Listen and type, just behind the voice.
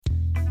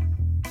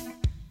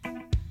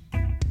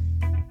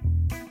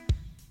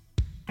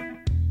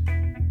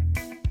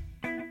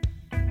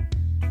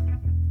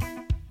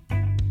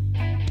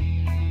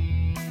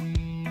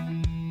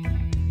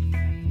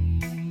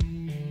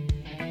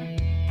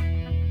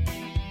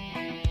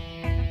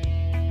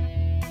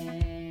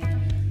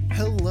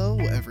Hello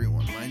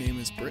everyone, my name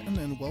is Britton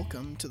and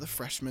welcome to the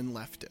Freshman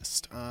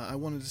Leftist. I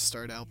wanted to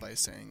start out by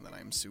saying that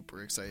I'm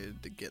super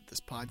excited to get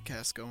this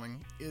podcast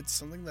going. It's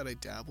something that I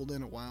dabbled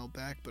in a while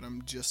back, but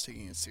I'm just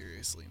taking it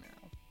seriously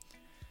now.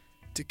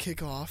 To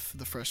kick off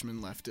the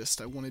Freshman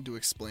Leftist, I wanted to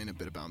explain a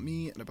bit about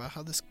me and about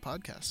how this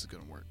podcast is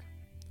going to work.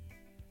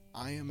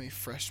 I am a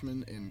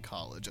freshman in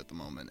college at the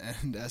moment,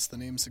 and as the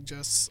name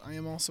suggests, I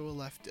am also a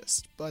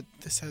leftist, but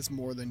this has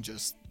more than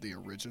just the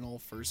original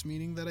first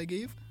meaning that I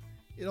gave.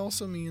 It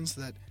also means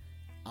that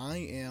I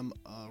am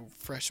a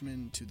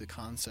freshman to the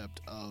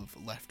concept of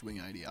left-wing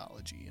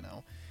ideology,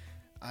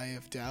 I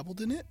have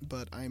dabbled in it,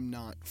 but I'm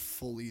not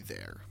fully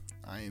there.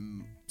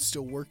 I'm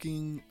still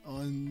working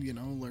on,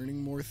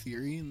 learning more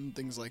theory and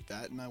things like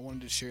that, and I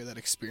wanted to share that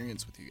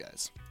experience with you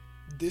guys.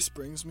 This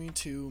brings me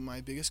to my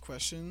biggest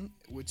question,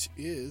 which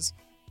is,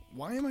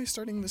 why am I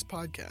starting this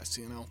podcast?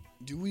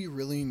 Do we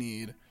really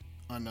need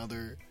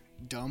another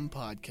dumb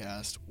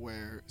podcast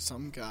where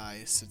some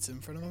guy sits in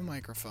front of a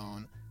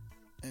microphone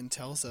and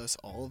tells us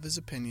all of his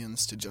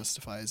opinions to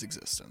justify his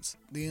existence?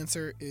 The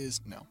answer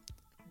is no.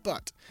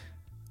 But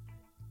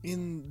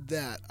in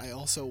that, I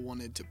also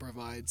wanted to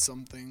provide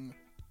something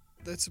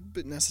that's a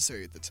bit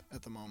necessary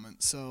at the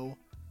moment. So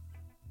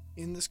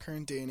in this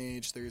current day and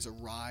age, there's a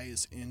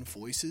rise in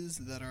voices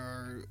that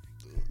are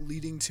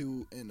leading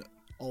to an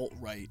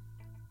alt-right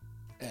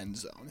end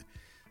zone.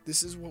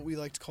 This is what we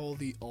like to call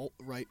the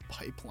alt-right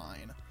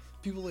pipeline.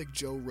 People like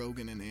Joe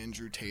Rogan and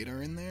Andrew Tate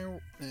are in there,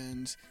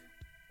 and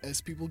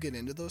as people get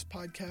into those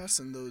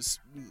podcasts and those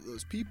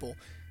people,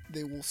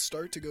 they will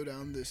start to go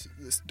down this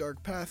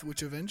dark path,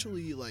 which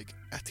eventually,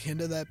 at the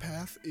end of that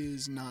path,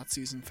 is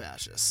Nazis and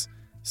fascists.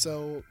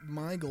 So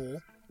my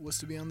goal was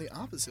to be on the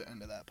opposite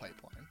end of that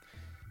pipeline.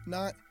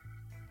 Not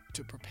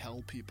to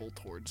propel people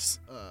towards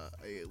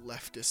a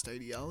leftist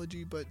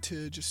ideology, but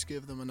to just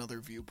give them another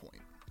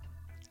viewpoint.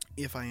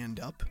 If I end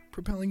up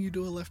propelling you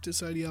to a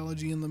leftist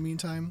ideology in the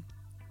meantime,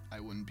 I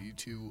wouldn't be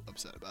too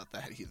upset about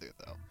that either,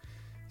 though.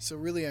 So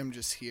really, I'm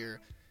just here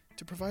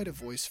to provide a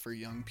voice for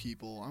young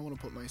people. I want to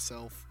put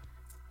myself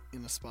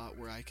in a spot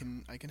where I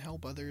can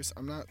help others.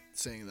 I'm not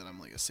saying that I'm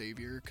like a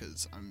savior,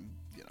 because I'm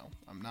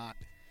not.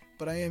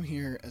 But I am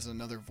here as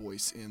another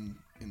voice in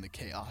the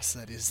chaos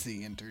that is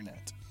the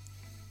internet.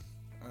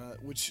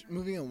 Which,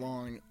 moving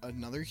along,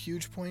 another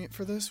huge point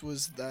for this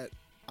was that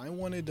I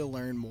wanted to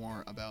learn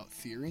more about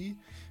theory,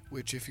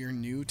 which, if you're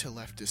new to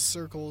leftist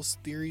circles,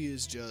 theory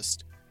is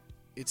just,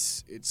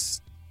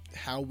 it's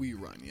how we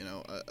run,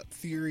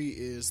 theory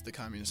is the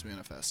Communist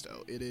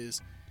Manifesto. It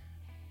is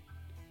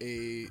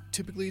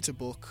typically it's a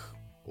book,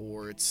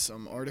 or it's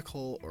some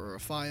article or a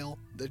file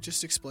that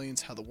just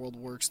explains how the world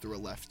works through a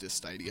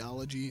leftist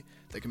ideology.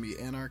 That can be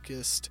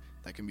anarchist,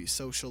 that can be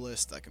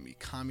socialist, that can be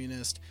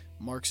communist,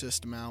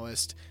 Marxist,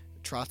 Maoist,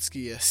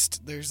 Trotskyist.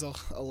 There's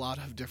a lot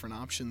of different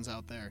options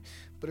out there,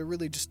 but it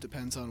really just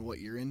depends on what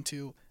you're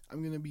into.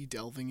 I'm going to be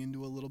delving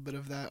into a little bit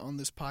of that on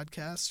this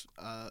podcast.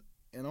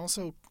 And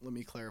also, let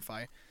me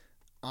clarify,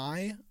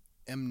 I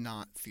am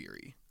not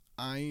theory.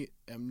 I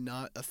am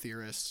not a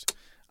theorist.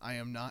 I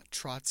am not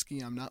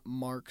Trotsky. I'm not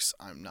Marx.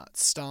 I'm not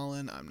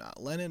Stalin. I'm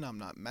not Lenin. I'm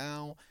not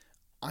Mao.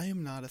 I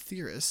am not a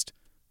theorist.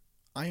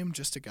 I am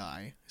just a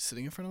guy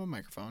sitting in front of a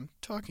microphone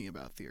talking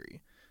about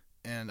theory.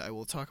 And I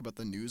will talk about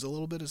the news a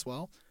little bit as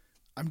well.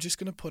 I'm just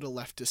going to put a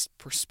leftist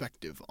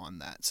perspective on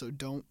that, so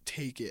don't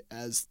take it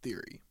as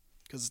theory,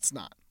 because it's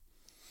not.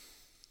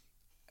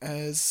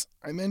 As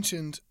I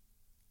mentioned,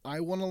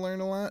 I want to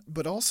learn a lot,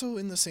 but also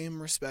in the same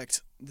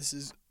respect, this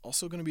is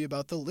also going to be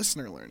about the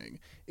listener learning.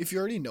 If you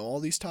already know all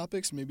these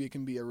topics, maybe it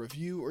can be a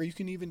review, or you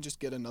can even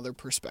just get another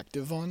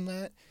perspective on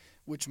that,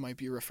 which might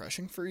be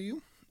refreshing for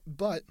you.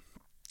 But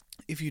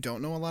if you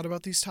don't know a lot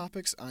about these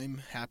topics,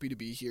 I'm happy to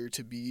be here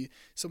to be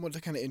someone to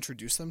kind of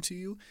introduce them to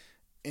you.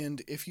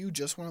 And if you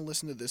just want to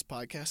listen to this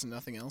podcast and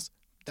nothing else,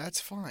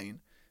 that's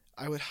fine.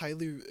 I would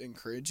highly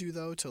encourage you,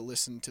 though, to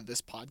listen to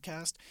this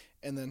podcast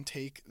and then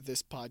take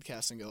this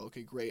podcast and go,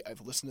 okay, great,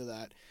 I've listened to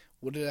that.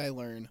 What did I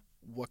learn?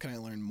 What can I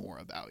learn more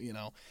about,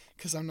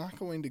 Because I'm not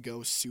going to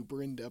go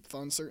super in-depth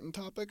on certain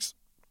topics,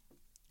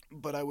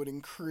 but I would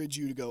encourage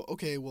you to go,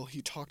 okay, well,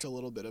 he talked a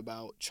little bit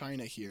about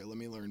China here. Let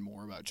me learn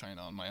more about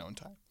China on my own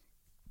time.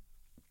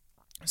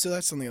 So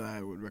that's something that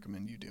I would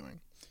recommend you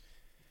doing.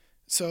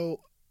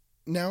 So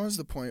now is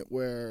the point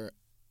where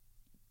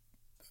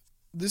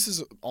this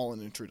is all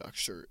an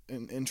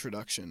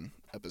introduction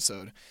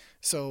episode.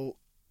 So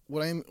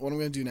what I'm going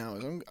to do now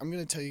is I'm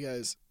going to tell you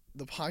guys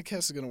the podcast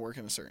is going to work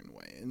in a certain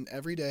way. And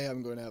every day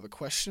I'm going to have a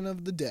question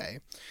of the day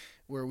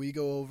where we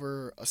go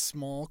over a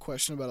small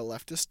question about a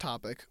leftist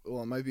topic.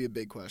 Well, it might be a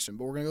big question,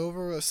 but we're going to go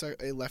over a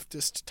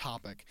leftist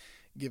topic,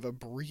 give a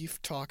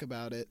brief talk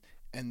about it,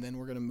 and then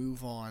we're going to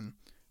move on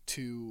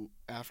to,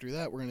 after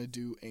that, we're going to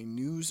do a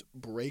news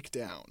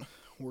breakdown.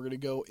 We're going to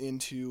go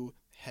into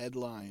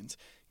headlines,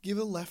 give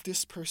a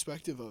leftist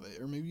perspective of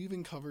it, or maybe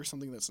even cover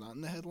something that's not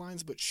in the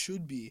headlines but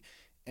should be,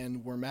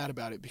 and we're mad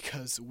about it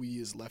because we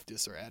as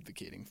leftists are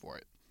advocating for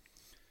it.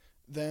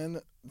 Then,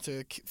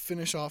 to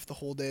finish off the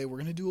whole day, we're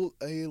going to do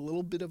a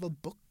little bit of a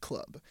book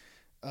club.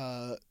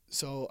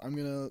 So I'm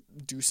going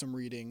to do some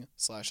reading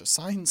 /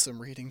 assign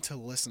some reading to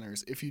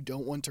listeners. If you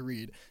don't want to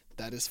read,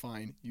 that is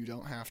fine. You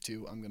don't have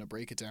to. I'm going to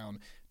break it down,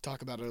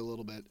 talk about it a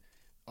little bit,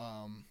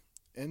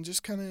 and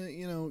just kind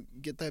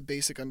of, get that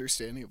basic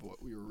understanding of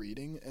what we were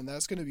reading. And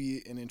that's going to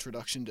be an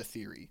introduction to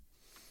theory.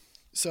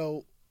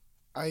 So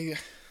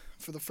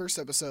for the first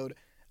episode,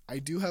 I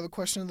do have a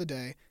question of the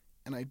day,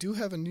 and I do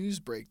have a news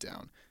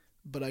breakdown,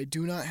 but I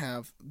do not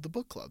have the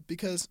book club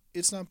because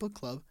it's not book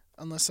club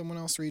unless someone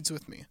else reads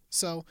with me.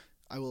 So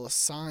I will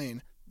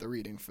assign the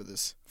reading for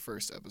this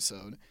first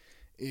episode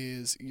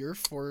is your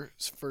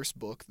first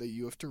book that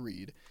you have to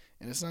read,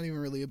 and it's not even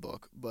really a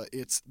book, but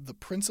it's The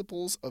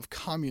Principles of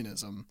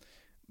Communism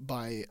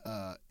by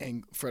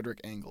Frederick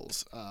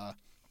Engels.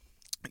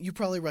 You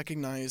probably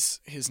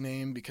recognize his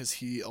name because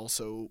he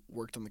also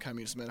worked on the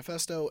Communist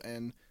Manifesto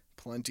and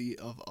plenty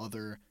of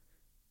other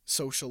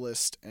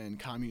socialist and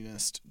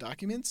communist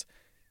documents.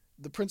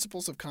 The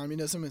Principles of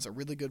Communism is a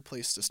really good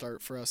place to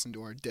start for us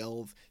into our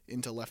delve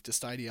into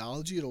leftist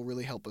ideology. It'll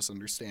really help us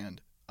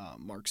understand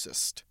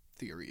Marxist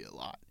theory a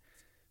lot.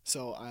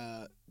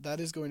 So that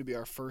is going to be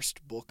our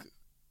first book.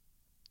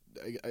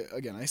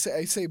 Again, I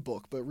say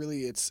book, but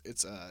really it's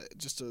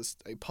just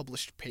a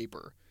published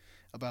paper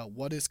about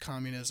what is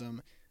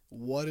communism,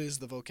 what is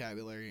the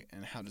vocabulary,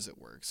 and how does it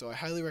work. So I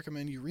highly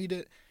recommend you read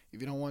it.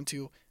 If you don't want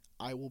to,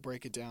 I will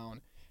break it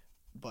down,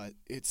 but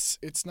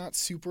it's not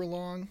super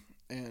long,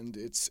 and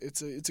it's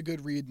a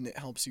good read, and it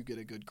helps you get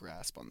a good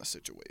grasp on the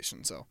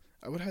situation. So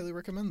I would highly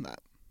recommend that.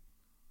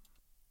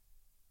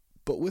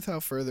 But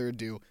without further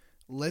ado,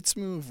 let's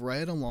move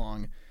right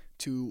along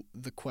to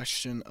the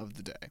question of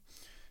the day.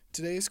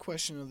 Today's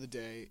question of the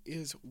day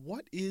is,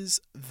 what is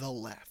the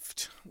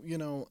left?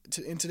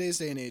 In today's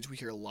day and age, we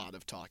hear a lot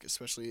of talk,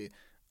 especially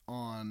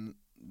on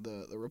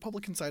the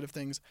Republican side of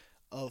things,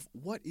 of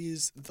what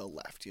is the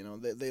left.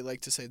 They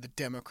like to say the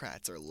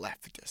Democrats are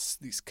leftists,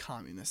 these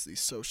communists,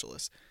 these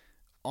socialists.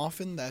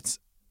 Often that's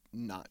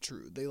not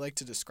true. They like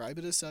to describe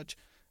it as such,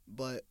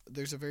 but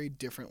there's a very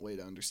different way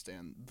to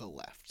understand the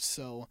left.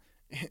 So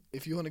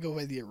if you want to go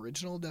by the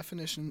original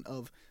definition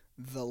of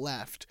the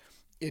left,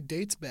 it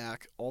dates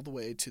back all the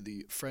way to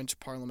the French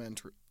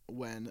Parliament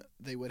when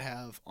they would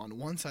have on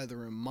one side of the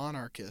room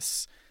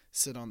monarchists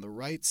sit on the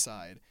right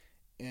side,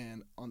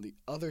 and on the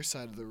other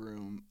side of the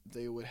room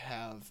they would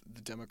have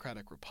the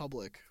Democratic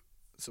Republic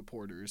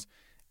supporters.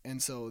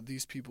 And so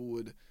these people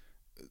would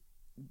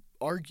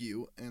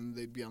argue, and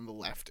they'd be on the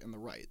left and the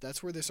right.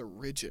 That's where this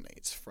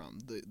originates from,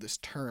 this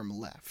term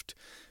left.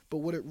 But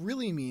what it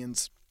really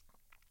means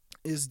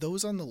is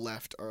those on the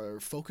left are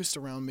focused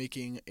around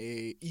making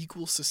a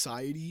equal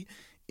society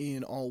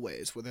in all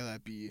ways, whether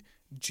that be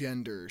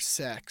gender,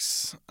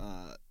 sex,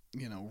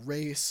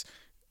 race,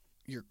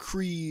 your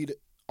creed,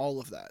 all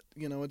of that.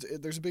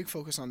 There's a big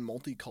focus on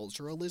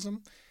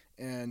multiculturalism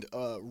and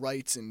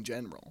rights in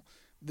general.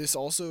 This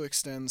also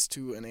extends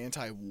to an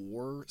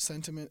anti-war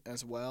sentiment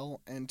as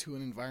well, and to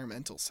an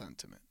environmental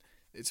sentiment.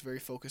 It's very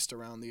focused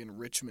around the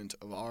enrichment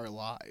of our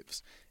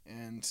lives.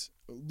 And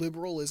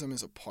liberalism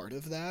is a part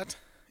of that,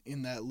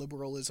 in that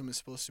liberalism is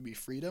supposed to be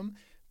freedom,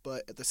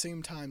 but at the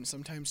same time,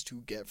 sometimes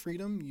to get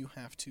freedom, you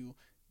have to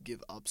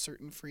give up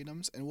certain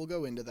freedoms, and we'll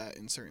go into that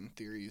in certain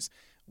theories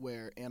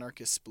where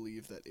anarchists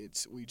believe that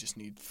we just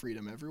need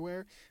freedom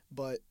everywhere,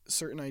 but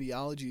certain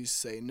ideologies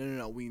say,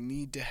 no, we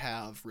need to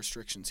have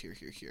restrictions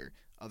here,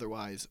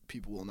 otherwise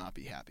people will not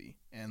be happy,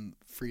 and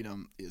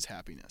freedom is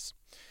happiness.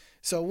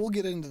 So we'll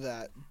get into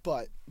that,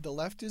 but the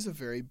left is a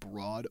very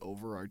broad,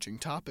 overarching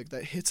topic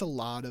that hits a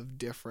lot of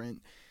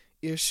different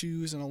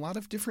issues and a lot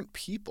of different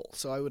people.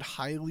 So I would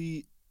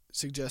highly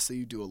suggest that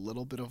you do a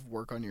little bit of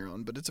work on your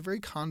own, but it's a very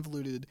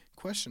convoluted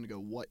question to go,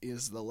 what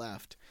is the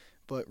left?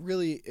 But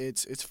really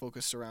it's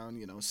focused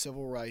around,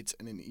 civil rights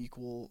and an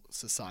equal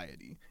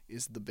society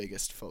is the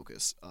biggest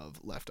focus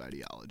of left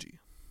ideology.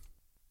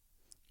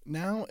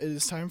 Now it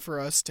is time for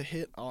us to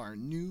hit our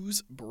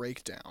news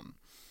breakdown.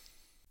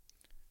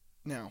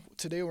 Now,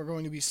 today we're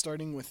going to be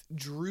starting with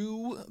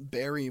Drew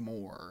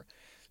Barrymore.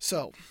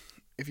 So,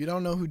 if you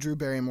don't know who Drew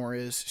Barrymore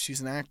is,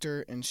 she's an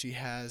actor, and she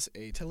has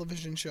a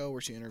television show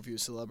where she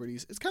interviews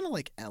celebrities. It's kind of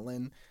like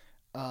Ellen,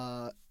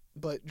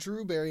 but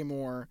Drew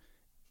Barrymore,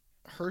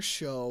 her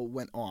show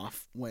went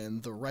off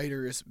when the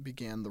writers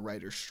began the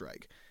writer's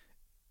strike.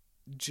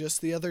 Just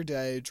the other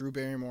day, Drew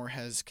Barrymore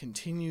has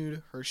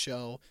continued her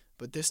show,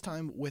 but this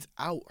time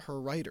without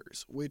her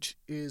writers, which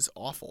is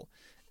awful.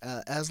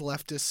 As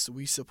leftists,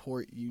 we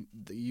support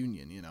the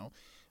union,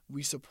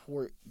 We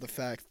support the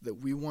fact that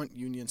we want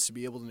unions to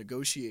be able to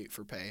negotiate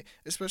for pay,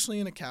 especially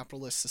in a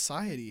capitalist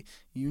society.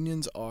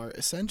 Unions are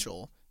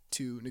essential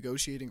to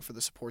negotiating for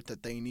the support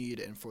that they need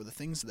and for the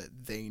things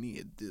that they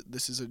need.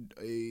 This is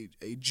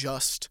a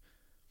just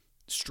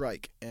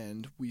strike,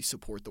 and we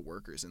support the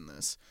workers in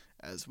this,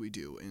 as we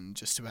do in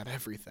just about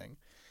everything.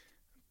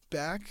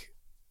 Back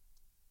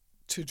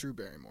to Drew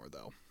Barrymore,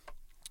 though.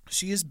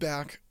 She is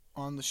back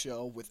on the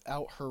show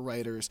without her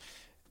writers,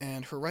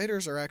 and her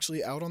writers are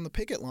actually out on the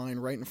picket line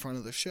right in front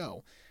of the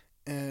show.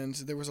 And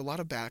there was a lot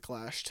of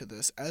backlash to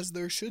this, as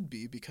there should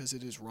be, because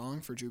it is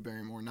wrong for Drew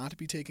Barrymore not to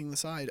be taking the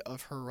side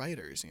of her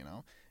writers, you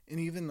know? And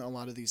even a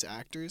lot of these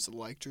actors,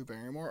 like Drew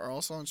Barrymore, are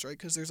also on strike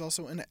because there's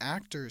also an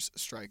actors'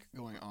 strike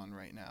going on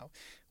right now.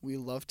 We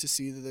love to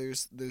see that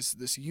there's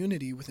this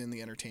unity within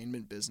the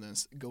entertainment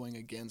business going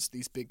against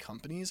these big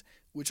companies,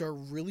 which are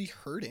really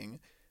hurting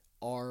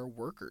our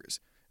workers.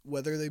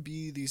 Whether they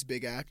be these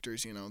big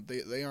actors, you know,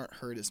 they aren't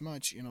hurt as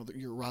much. You know,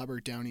 your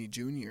Robert Downey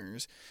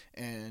Jr.'s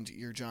and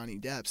your Johnny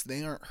Depp's,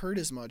 they aren't hurt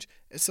as much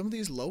as some of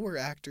these lower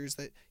actors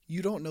that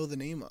you don't know the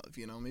name of.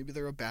 You know, maybe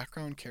they're a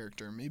background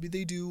character. Maybe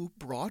they do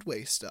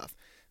Broadway stuff,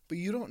 but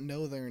you don't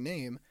know their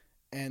name.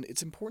 And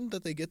it's important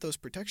that they get those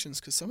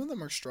protections because some of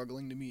them are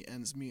struggling to meet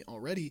ends meet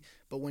already.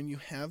 But when you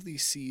have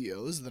these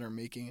CEOs that are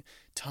making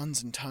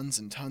tons and tons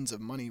and tons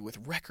of money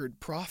with record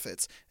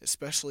profits,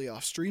 especially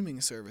off streaming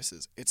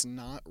services, it's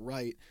not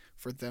right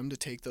for them to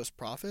take those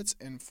profits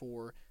and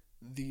for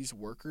these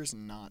workers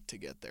not to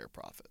get their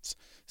profits.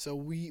 So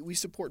we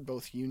support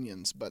both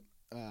unions, but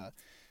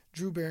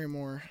Drew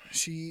Barrymore,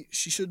 she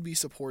should be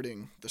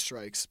supporting the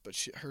strikes, but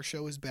her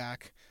show is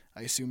back,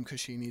 I assume because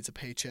she needs a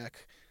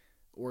paycheck,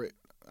 or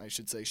I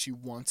should say she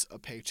wants a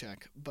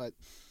paycheck. But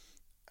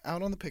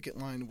out on the picket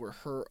line were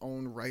her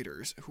own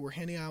writers who were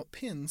handing out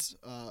pins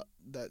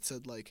that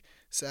said like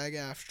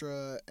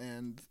SAG-AFTRA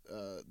and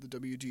the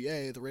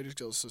WGA, the Writers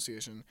Guild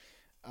Association,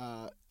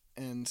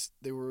 and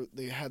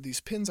they had these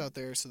pins out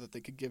there so that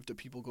they could give to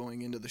people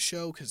going into the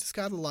show because it's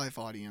got a live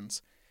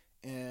audience.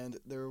 And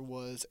there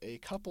was a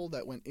couple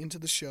that went into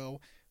the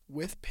show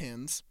with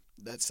pins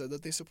that said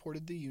that they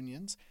supported the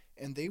unions,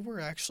 and they were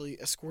actually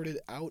escorted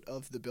out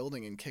of the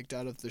building and kicked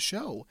out of the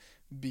show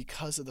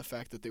because of the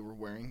fact that they were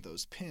wearing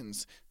those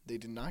pins. They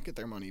did not get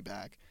their money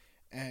back.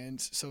 And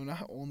so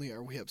not only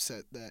are we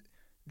upset that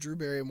Drew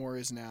Barrymore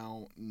is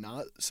now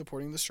not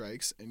supporting the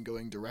strikes and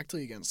going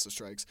directly against the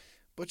strikes,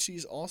 but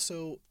she's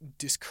also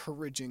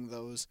discouraging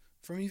those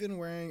from even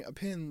wearing a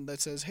pin that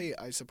says, hey,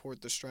 I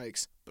support the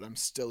strikes, but I'm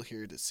still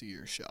here to see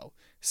your show.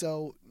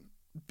 So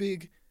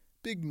big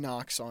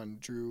knocks on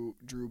Drew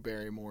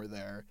Barrymore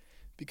there,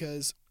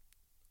 because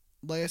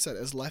like I said,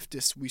 as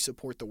leftists, we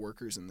support the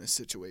workers in this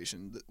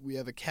situation. We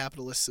have a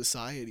capitalist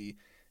society,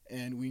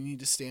 and we need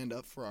to stand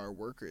up for our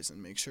workers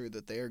and make sure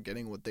that they are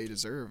getting what they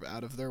deserve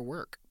out of their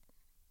work.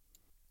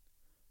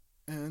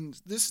 And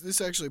this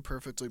actually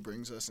perfectly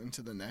brings us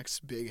into the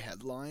next big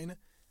headline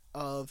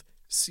of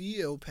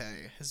CEO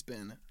pay has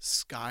been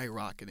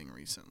skyrocketing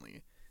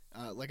recently.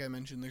 Like I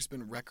mentioned, there's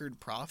been record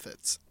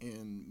profits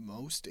in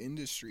most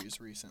industries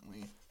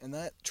recently, and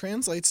that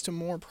translates to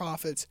more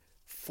profits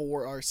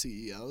for our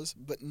CEOs,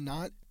 but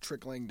not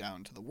trickling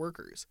down to the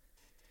workers.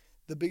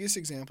 The biggest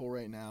example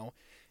right now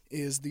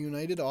is the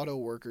United Auto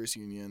Workers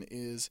Union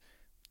is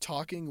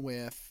talking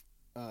with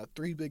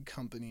three big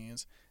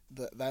companies,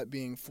 that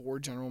being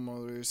Ford, General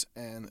Motors,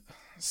 and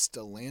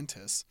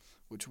Stellantis,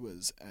 which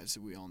was, as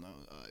we all know,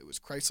 it was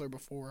Chrysler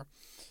before.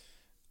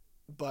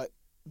 But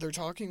they're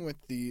talking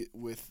with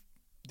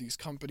these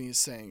companies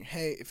saying,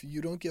 hey, if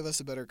you don't give us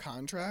a better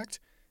contract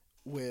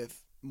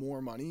with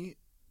more money,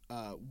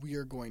 we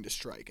are going to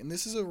strike. And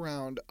this is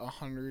around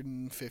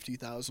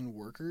 150,000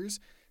 workers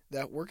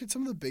that work at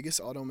some of the biggest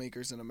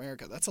automakers in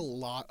America. That's a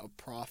lot of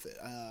profit.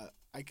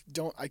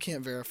 I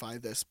can't verify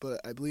this,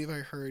 but I believe I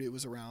heard it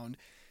was around,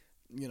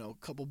 a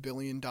couple $1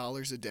 billion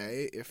a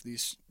day if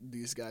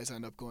these guys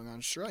end up going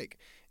on strike.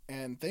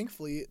 And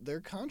thankfully,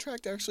 their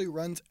contract actually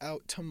runs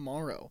out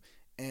tomorrow.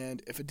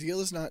 And if a deal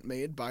is not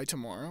made by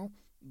tomorrow,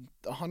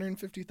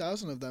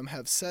 150,000 of them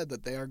have said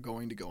that they are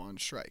going to go on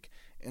strike.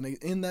 And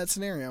in that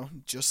scenario,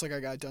 just like I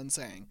got done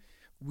saying,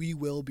 we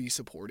will be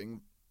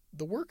supporting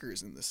the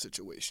workers in this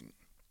situation.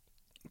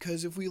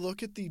 Because if we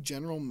look at the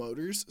General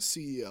Motors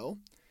CEO,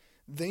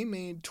 they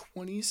made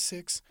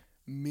 $26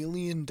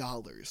 million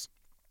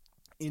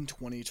in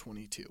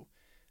 2022.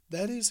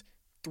 That is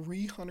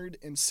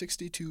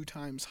 362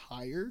 times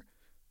higher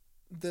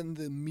than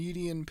the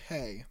median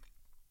pay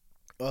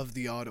of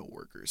the auto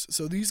workers.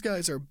 So these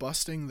guys are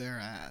busting their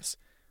ass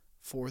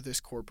for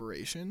this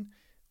corporation,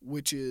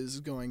 which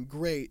is going,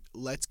 great,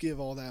 let's give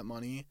all that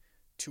money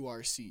to our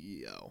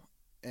CEO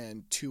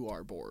and to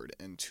our board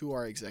and to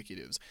our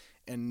executives,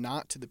 and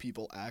not to the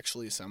people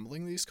actually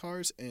assembling these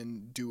cars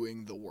and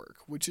doing the work,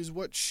 which is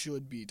what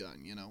should be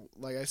done.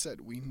 Like I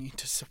said, we need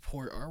to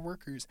support our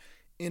workers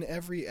in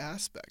every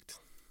aspect.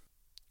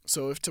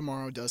 So if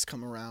tomorrow does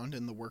come around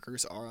and the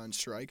workers are on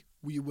strike,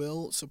 we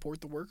will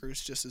support the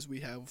workers just as we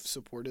have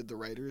supported the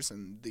writers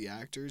and the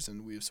actors,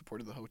 and we have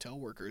supported the hotel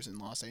workers in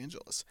Los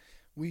Angeles.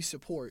 We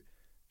support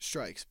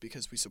strikes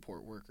because we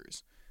support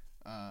workers.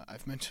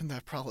 I've mentioned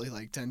that probably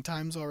like 10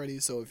 times already,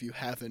 so if you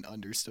haven't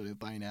understood it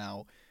by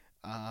now,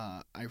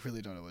 I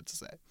really don't know what to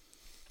say.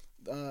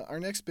 Our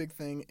next big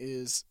thing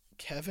is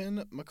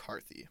Kevin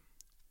McCarthy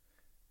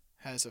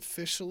has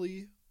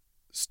officially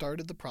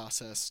started the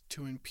process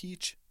to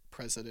impeach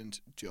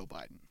President Joe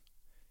Biden.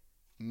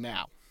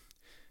 Now,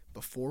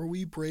 before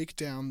we break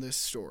down this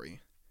story,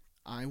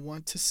 I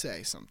want to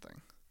say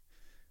something.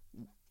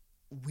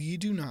 We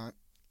do not,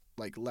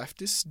 like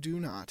leftists do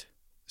not,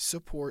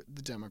 support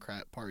the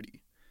Democrat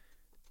Party.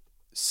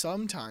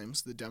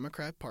 Sometimes the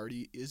Democrat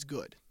Party is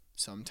good.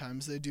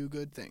 Sometimes they do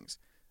good things.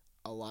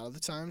 A lot of the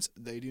times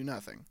they do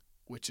nothing,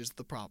 which is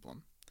the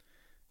problem.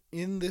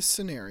 In this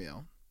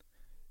scenario,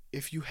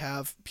 if you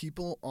have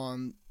people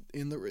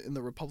in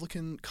the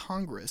Republican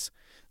Congress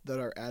that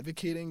are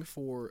advocating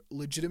for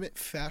legitimate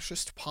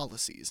fascist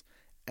policies,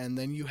 and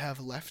then you have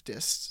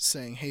leftists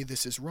saying, hey,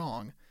 this is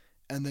wrong,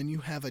 and then you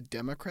have a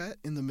Democrat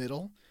in the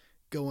middle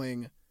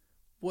going,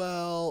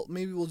 well,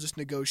 maybe we'll just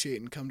negotiate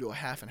and come to a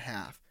half and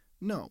half.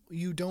 No,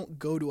 you don't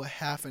go to a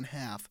half and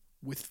half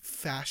with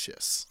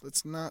fascists.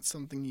 That's not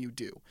something you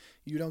do.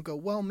 You don't go,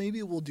 well,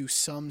 maybe we'll do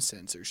some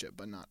censorship,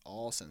 but not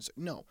all censorship.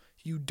 No,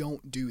 you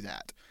don't do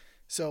that.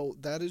 So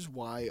that is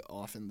why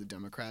often the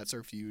Democrats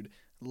are viewed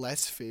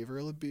less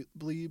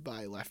favorably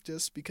by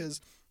leftists,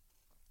 because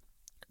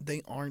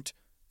they aren't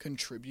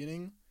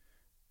contributing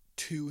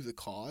to the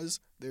cause.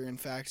 They're in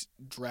fact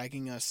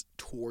dragging us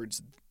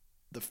towards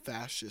the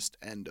fascist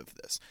end of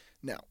this.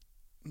 Now,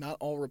 not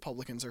all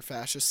Republicans are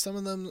fascists. Some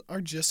of them are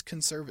just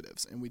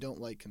conservatives, and we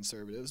don't like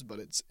conservatives, but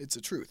it's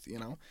a truth, you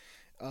know.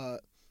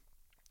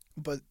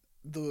 But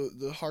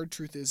the hard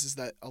truth is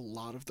that a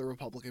lot of the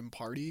Republican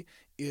Party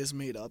is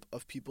made up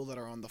of people that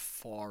are on the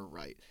far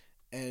right.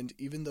 And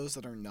even those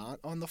that are not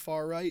on the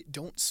far right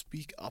don't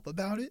speak up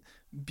about it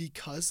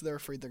because they're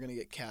afraid they're going to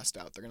get cast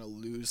out. They're going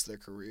to lose their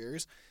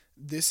careers.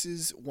 This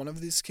is one of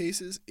these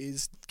cases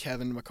is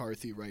Kevin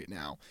McCarthy right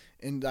now.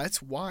 And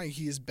that's why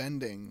he is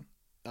bending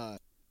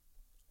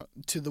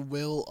to the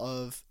will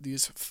of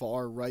these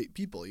far right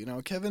people. You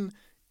know, Kevin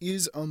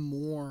is a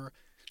more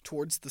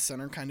towards the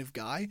center kind of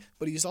guy,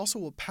 but he's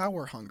also a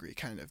power hungry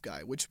kind of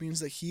guy, which means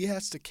that he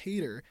has to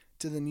cater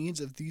to the needs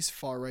of these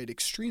far right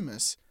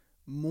extremists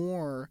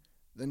more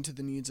than to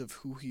the needs of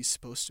who he's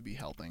supposed to be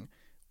helping,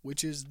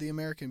 which is the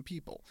American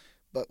people.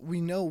 But we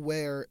know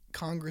where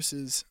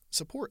Congress's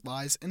support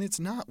lies, and it's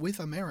not with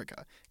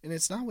America, and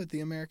it's not with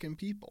the American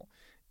people.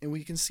 And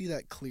we can see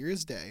that clear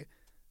as day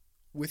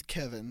with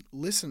Kevin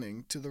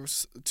listening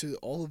to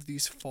all of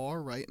these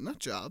far right nut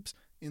jobs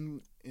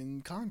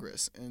in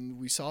Congress. And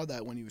we saw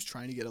that when he was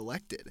trying to get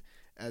elected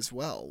as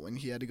well. When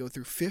he had to go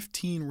through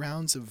 15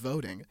 rounds of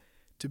voting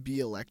to be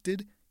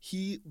elected,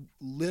 he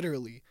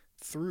literally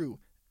threw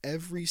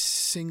every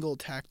single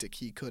tactic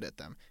he could at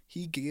them.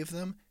 He gave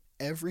them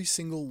every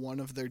single one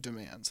of their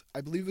demands.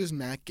 I believe it was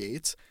Matt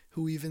Gaetz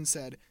who even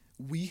said,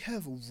 we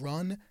have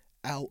run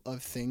out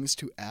of things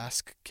to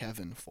ask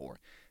Kevin for,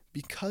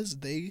 because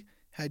they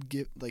had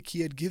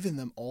he had given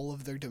them all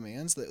of their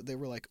demands, that they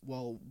were like,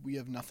 well, we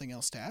have nothing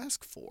else to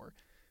ask for,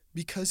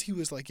 because he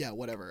was like, yeah,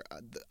 whatever,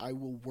 I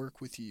will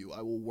work with you,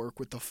 I will work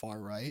with the far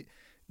right,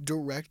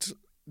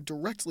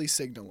 directly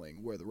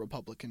signaling where the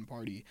Republican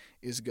Party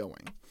is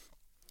going.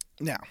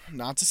 Now,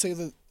 not to say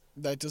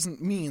that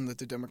doesn't mean that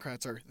the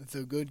Democrats are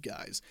the good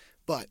guys,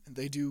 but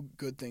they do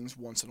good things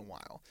once in a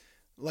while.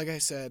 Like I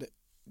said,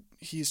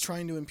 he's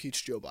trying to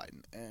impeach Joe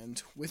Biden,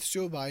 and with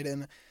Joe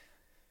Biden,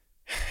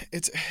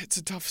 it's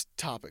a tough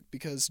topic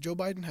because Joe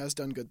Biden has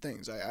done good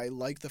things. I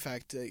like the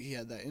fact that he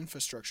had that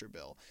infrastructure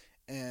bill,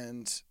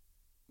 and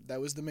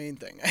that was the main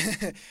thing,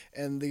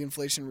 and the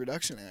Inflation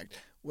Reduction Act.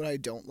 What I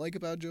don't like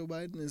about Joe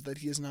Biden is that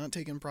he has not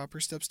taken proper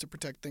steps to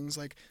protect things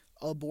like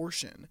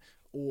abortion,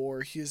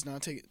 or he has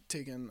not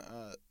taken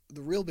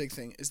the real big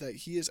thing is that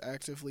he has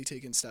actively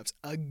taken steps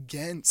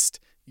against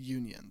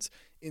unions.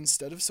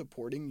 Instead of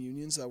supporting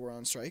unions that were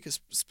on strike,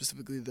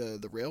 specifically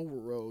the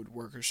railroad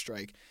workers'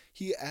 strike,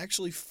 he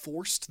actually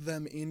forced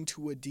them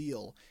into a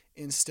deal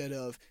instead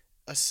of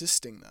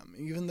assisting them.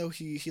 Even though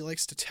he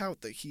likes to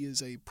tout that he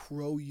is a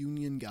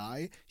pro-union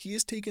guy, he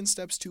has taken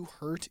steps to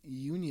hurt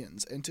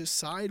unions and to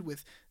side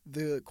with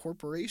the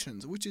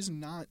corporations, which is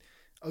not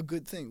a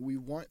good thing. We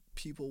want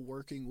people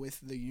working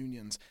with the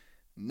unions,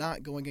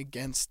 not going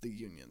against the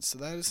unions. So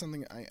that is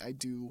something I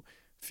do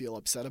feel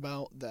upset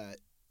about, that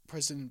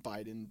President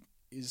Biden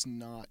is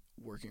not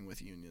working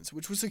with unions,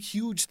 which was a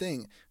huge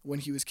thing when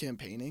he was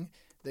campaigning,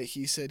 that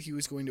he said he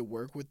was going to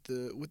work with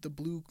the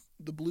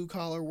blue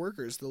collar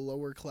workers, the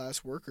lower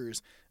class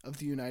workers of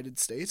the United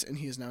States, and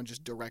he is now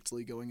just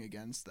directly going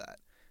against that.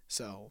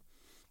 So,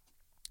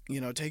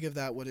 take of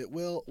that what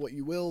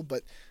you will,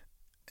 but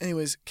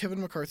anyways, Kevin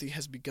McCarthy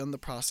has begun the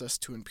process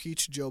to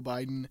impeach Joe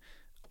Biden.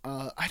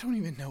 I don't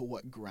even know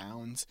what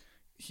grounds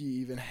he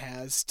even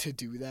has to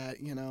do that,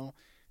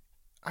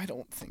 I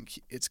don't think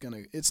it's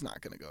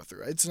not gonna go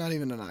through. It's not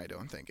even I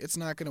don't think. It's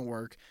not gonna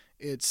work.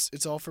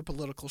 It's all for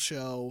political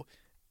show,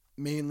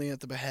 mainly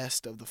at the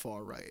behest of the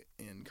far right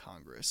in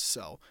Congress.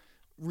 So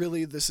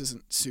really, this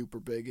isn't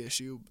super big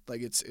issue.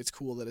 Like, it's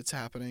cool that it's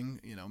happening.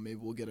 Maybe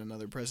we'll get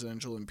another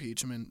presidential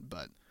impeachment,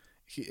 but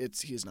he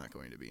is not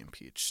going to be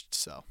impeached.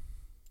 So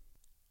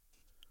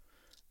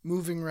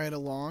moving right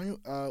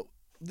along,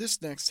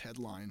 this next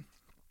headline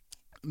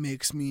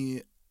makes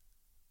me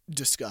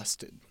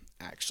disgusted.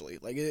 Actually,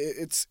 like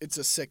it's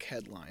a sick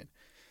headline.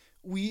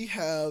 We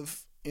have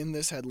in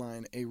this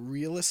headline a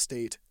real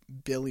estate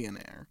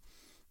billionaire.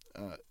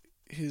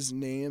 His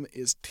name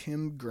is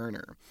Tim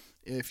Gurner,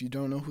 If you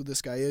don't know who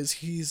this guy is,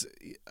 he's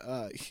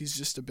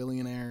just a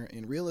billionaire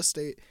in real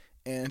estate,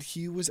 and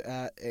he was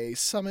at a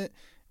summit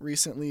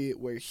recently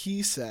where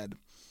he said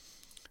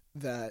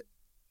that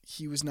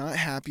he was not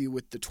happy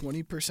with the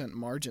 20%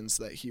 margins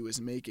that he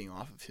was making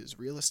off of his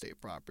real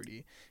estate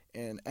property,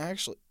 and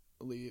actually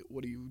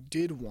what he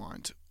did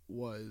want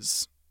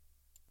was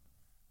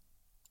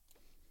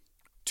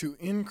to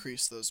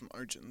increase those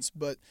margins.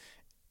 But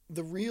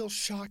the real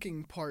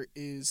shocking part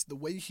is the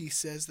way he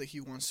says that he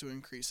wants to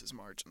increase his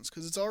margins,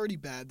 because it's already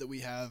bad that we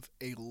have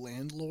a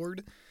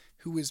landlord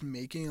who is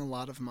making a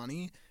lot of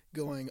money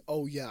going,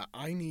 oh yeah,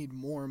 I need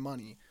more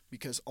money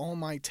because all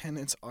my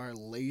tenants are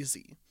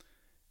lazy.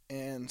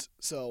 And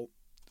so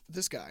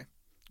this guy,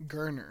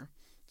 Gerner,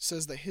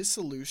 says that his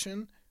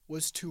solution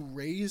was to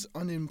raise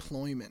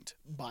unemployment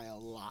by a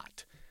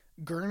lot.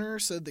 Gerner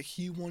said that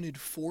he wanted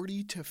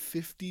 40 to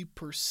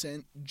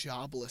 50%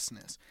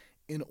 joblessness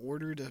in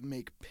order to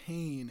make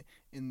pain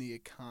in the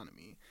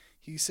economy.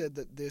 He said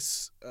that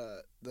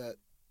that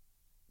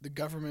the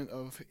government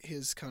of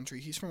his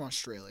country, he's from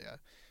Australia,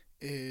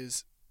 he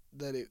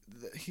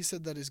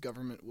said that his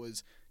government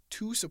was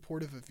too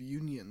supportive of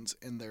unions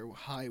and their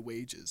high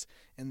wages,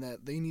 and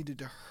that they needed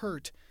to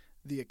hurt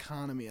the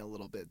economy a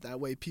little bit. That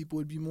way people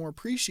would be more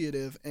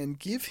appreciative and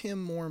give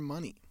him more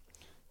money.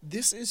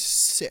 This is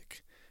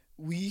sick.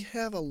 We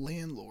have a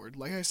landlord,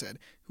 like I said,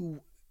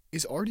 who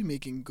is already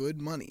making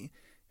good money,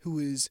 who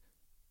is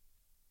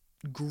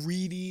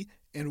greedy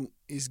and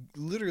is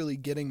literally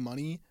getting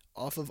money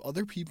off of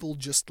other people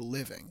just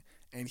living,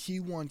 and he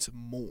wants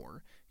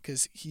more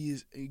because he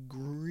is a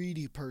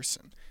greedy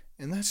person.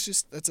 And that's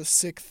a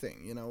sick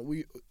thing. You know,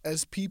 we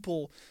as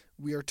people,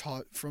 we are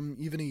taught from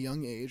even a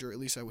young age, or at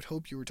least I would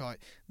hope you were taught,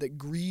 that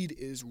greed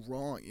is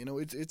wrong. You know,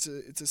 it's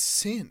a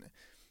sin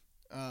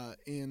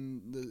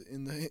in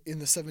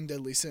the seven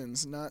deadly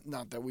sins.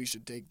 Not that we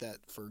should take that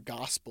for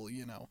gospel.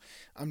 You know,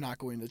 I'm not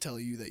going to tell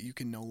you that you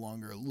can no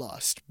longer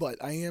lust,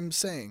 but I am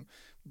saying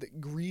that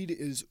greed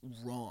is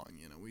wrong.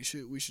 You know, we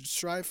should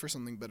strive for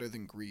something better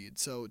than greed.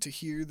 So to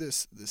hear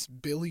this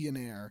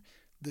billionaire,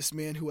 this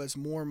man who has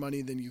more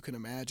money than you can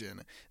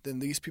imagine, than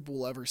these people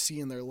will ever see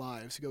in their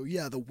lives, go,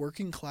 yeah, the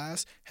working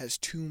class has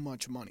too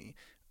much money.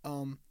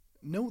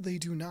 No, they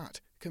do not.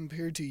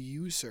 Compared to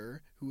you,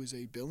 sir, who is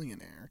a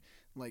billionaire,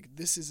 like,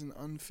 this is an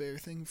unfair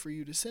thing for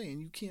you to say,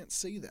 and you can't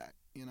say that,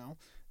 you know?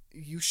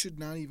 You should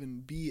not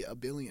even be a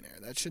billionaire.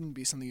 That shouldn't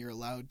be something you're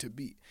allowed to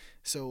be.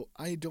 So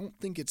I don't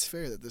think it's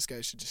fair that this guy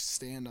should just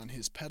stand on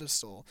his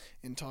pedestal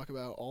and talk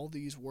about all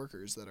these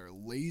workers that are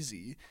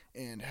lazy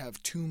and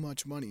have too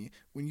much money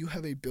when you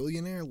have a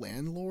billionaire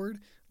landlord.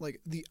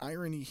 Like, the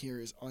irony here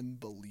is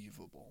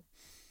unbelievable.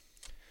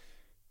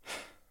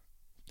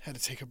 Had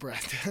to take a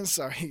breath.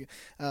 Sorry,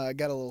 got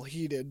a little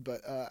heated,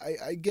 but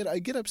I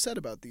get upset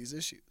about these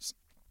issues.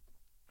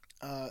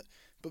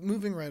 But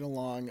moving right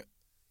along,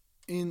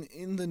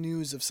 in the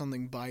news of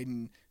something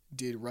Biden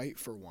did right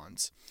for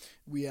once,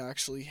 we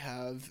actually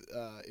have,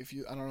 I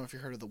don't know if you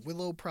heard of the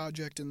Willow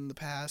Project in the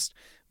past,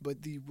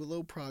 but the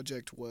Willow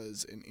Project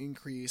was an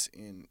increase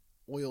in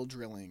oil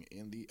drilling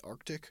in the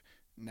Arctic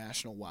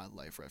National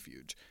Wildlife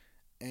Refuge.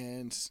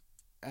 And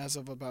as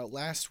of about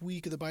last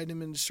week, the Biden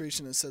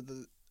administration has said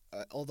that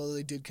although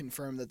they did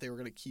confirm that they were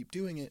going to keep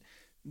doing it,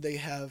 they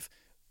have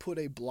put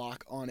a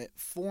block on it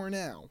for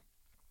now.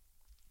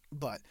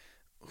 But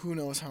who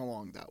knows how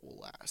long that will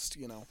last,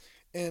 you know?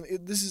 And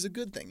this is a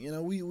good thing. You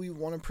know, we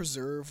want to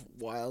preserve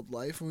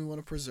wildlife and we want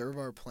to preserve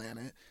our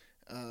planet.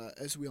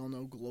 As we all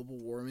know, global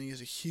warming is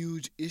a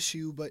huge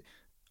issue, but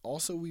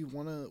also we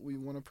want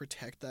to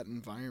protect that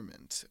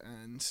environment.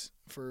 And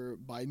for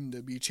Biden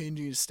to be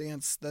changing his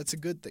stance, that's a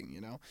good thing,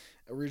 you know?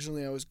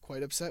 Originally, I was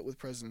quite upset with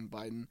President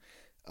Biden,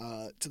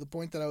 to the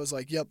point that I was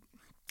like, yep,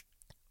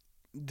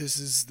 this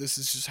is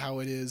just how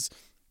it is.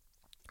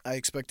 I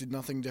expected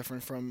nothing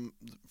different from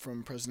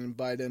President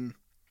Biden.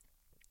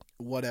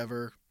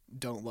 Whatever,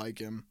 don't like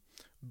him.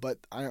 But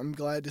I'm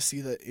glad to see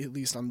that at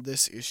least on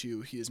this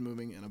issue, he is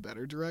moving in a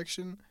better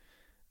direction.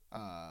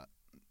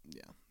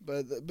 Yeah,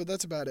 but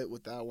that's about it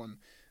with that one.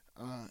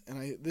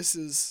 This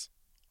is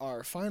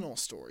our final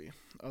story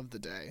of the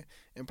day,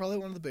 and probably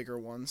one of the bigger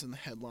ones in the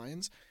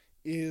headlines,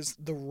 is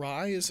the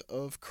rise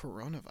of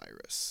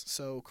coronavirus.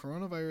 So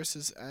coronavirus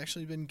has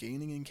actually been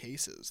gaining in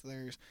cases.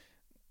 There's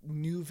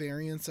new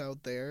variants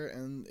out there,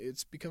 and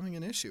it's becoming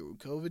an issue.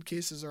 COVID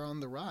cases are on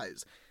the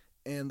rise,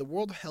 and the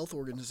World Health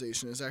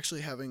Organization is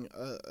actually having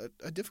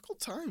a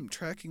difficult time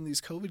tracking these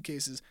COVID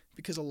cases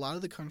because a lot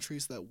of the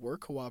countries that were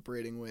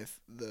cooperating with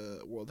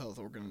the World Health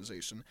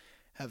Organization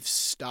have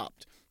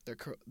stopped their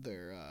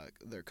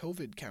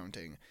COVID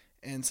counting,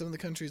 and some of the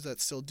countries that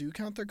still do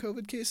count their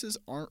COVID cases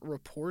aren't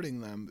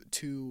reporting them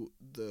to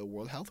the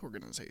World Health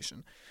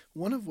Organization,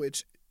 one of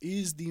which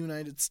is the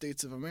United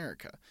States of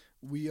America.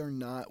 We are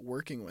not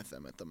working with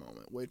them at the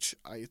moment, which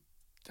I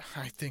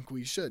think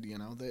we should. You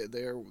know,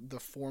 they're the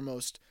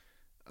foremost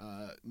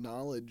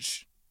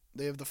knowledge.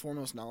 They have the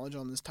foremost knowledge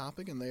on this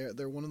topic, and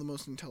they're one of the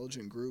most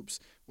intelligent groups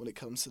when it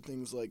comes to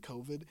things like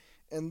COVID.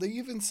 And they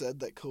even said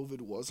that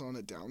COVID was on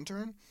a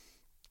downturn.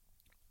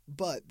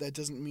 but that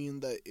doesn't mean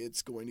that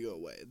it's going to go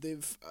away.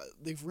 They've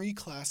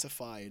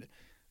reclassified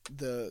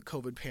the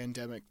COVID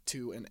pandemic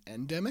to an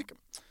endemic,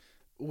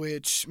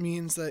 which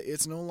means that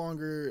it's no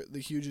longer the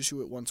huge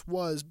issue it once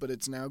was, but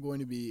it's now going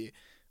to be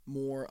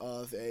more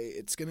of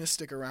it's going to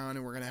stick around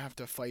and we're going to have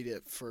to fight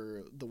it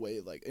for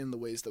in the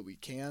ways that we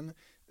can.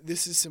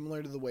 This is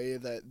similar to the way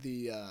that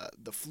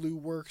the flu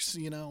works,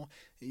 you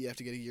have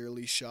to get a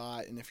yearly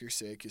shot, and if you're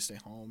sick, you stay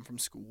home from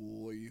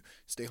school or you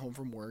stay home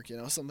from work,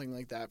 something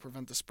like that,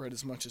 prevent the spread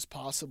as much as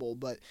possible.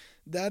 But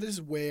that is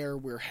where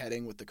we're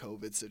heading with the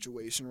COVID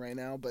situation right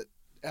now. But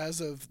as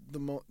of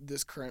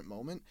this current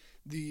moment,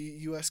 the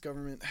U.S.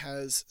 government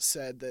has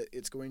said that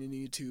it's going to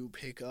need to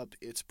pick up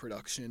its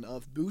production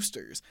of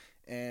boosters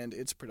and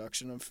its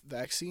production of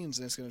vaccines,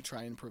 and it's going to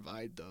try and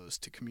provide those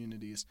to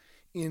communities.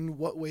 In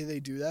what way they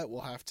do that,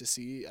 we'll have to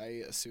see.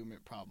 I assume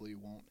it probably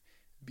won't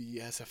be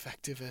as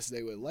effective as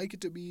they would like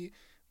it to be,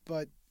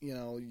 but,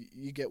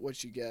 you get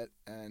what you get,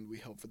 and we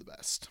hope for the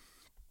best.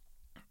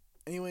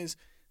 Anyways,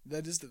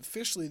 that is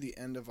officially the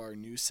end of our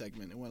news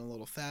segment. It went a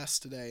little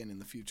fast today, and in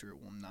the future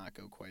it will not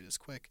go quite as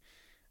quick.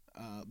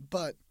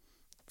 But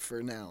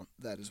for now,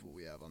 that is what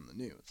we have on the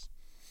news.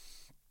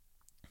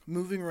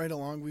 Moving right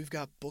along, we've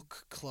got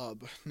book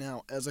club.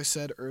 Now, as I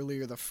said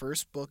earlier, the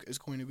first book is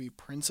going to be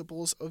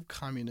Principles of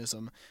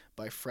Communism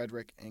by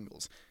Frederick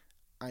Engels.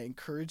 I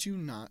encourage you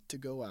not to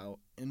go out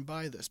and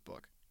buy this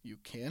book. You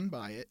can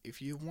buy it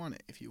if you want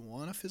it. If you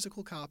want a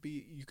physical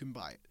copy, you can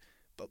buy it.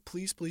 But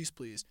please, please,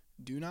 please,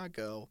 do not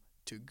go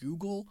to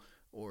Google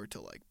or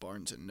to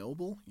Barnes &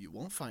 Noble. You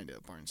won't find it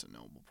at Barnes &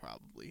 Noble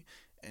probably,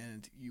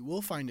 and you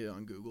will find it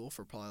on Google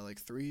for probably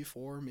 $3,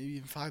 $4, maybe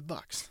even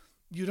 $5.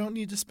 You don't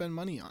need to spend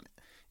money on it.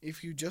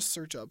 If you just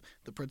search up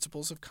The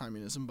Principles of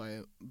Communism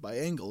by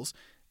Engels,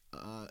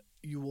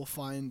 you will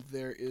find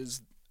there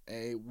is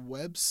a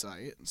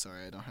website.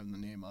 Sorry, I don't have the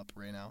name up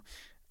right now.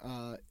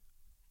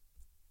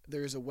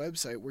 There is a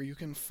website where you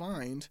can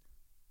find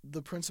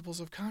The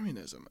Principles of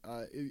Communism.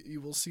 You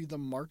will see the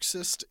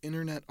Marxist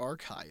Internet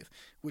Archive,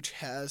 which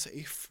has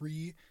a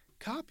free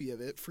copy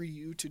of it for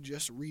you to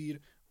just read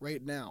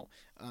right now.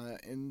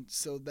 And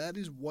so that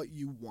is what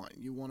you want.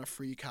 You want a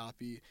free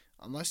copy,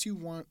 unless you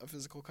want a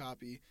physical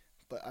copy.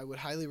 But I would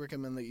highly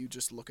recommend that you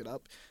just look it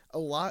up. A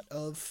lot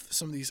of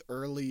some of these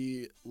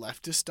early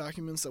leftist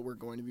documents that we're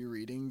going to be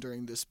reading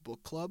during this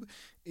book club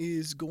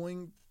is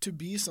going to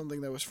be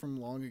something that was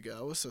from long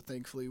ago, so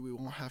thankfully we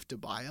won't have to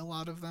buy a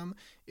lot of them.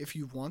 If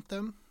you want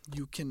them,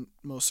 you can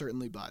most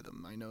certainly buy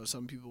them. I know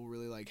some people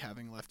really like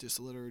having leftist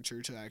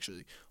literature to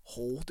actually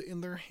hold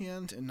in their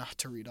hand and not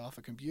to read off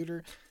a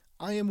computer.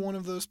 I am one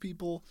of those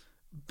people,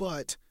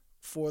 but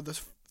for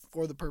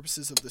the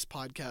purposes of this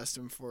podcast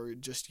and for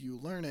just you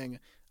learning,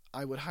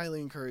 I would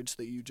highly encourage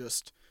that you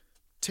just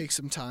take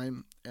some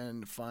time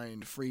and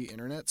find free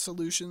internet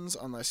solutions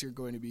unless you're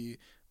going to be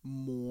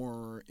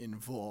more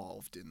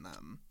involved in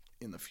them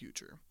in the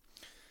future.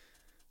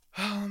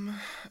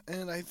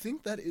 And I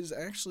think that is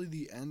actually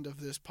the end of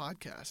this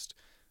podcast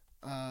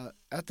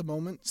at the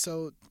moment.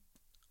 So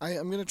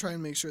I'm going to try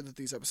and make sure that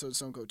these episodes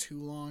don't go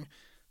too long.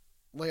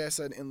 Like I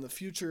said, in the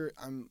future,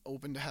 I'm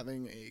open to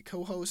having a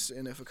co-host,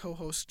 and if a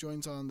co-host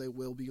joins on, they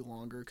will be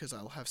longer because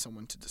I'll have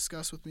someone to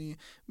discuss with me,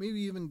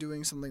 maybe even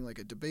doing something like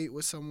a debate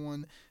with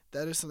someone.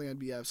 That is something I'd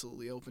be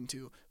absolutely open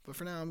to. But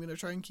for now, I'm going to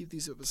try and keep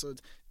these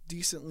episodes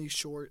decently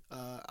short.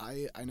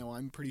 I know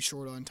I'm pretty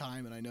short on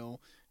time, and I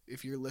know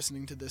if you're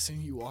listening to this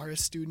and you are a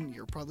student,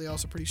 you're probably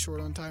also pretty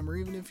short on time, or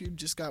even if you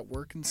just got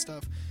work and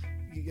stuff,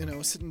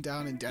 sitting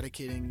down and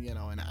dedicating,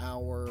 an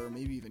hour or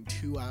maybe even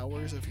 2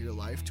 hours of your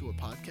life to a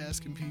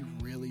podcast can be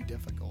really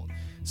difficult.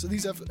 So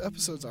these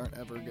episodes aren't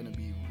ever going to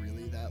be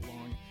really that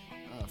long.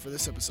 For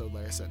this episode,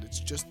 like I said, it's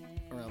just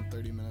around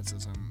 30 minutes,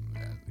 as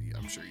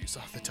I'm sure you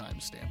saw the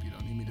timestamp. You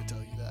don't need me to tell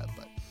you that,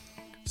 but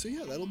so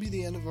yeah, that'll be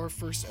the end of our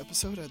first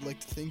episode. I'd like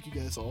to thank you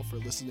guys all for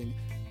listening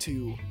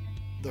to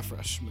The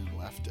Freshman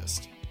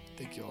Leftist.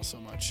 Thank you all so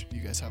much.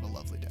 You guys have a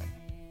lovely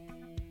day.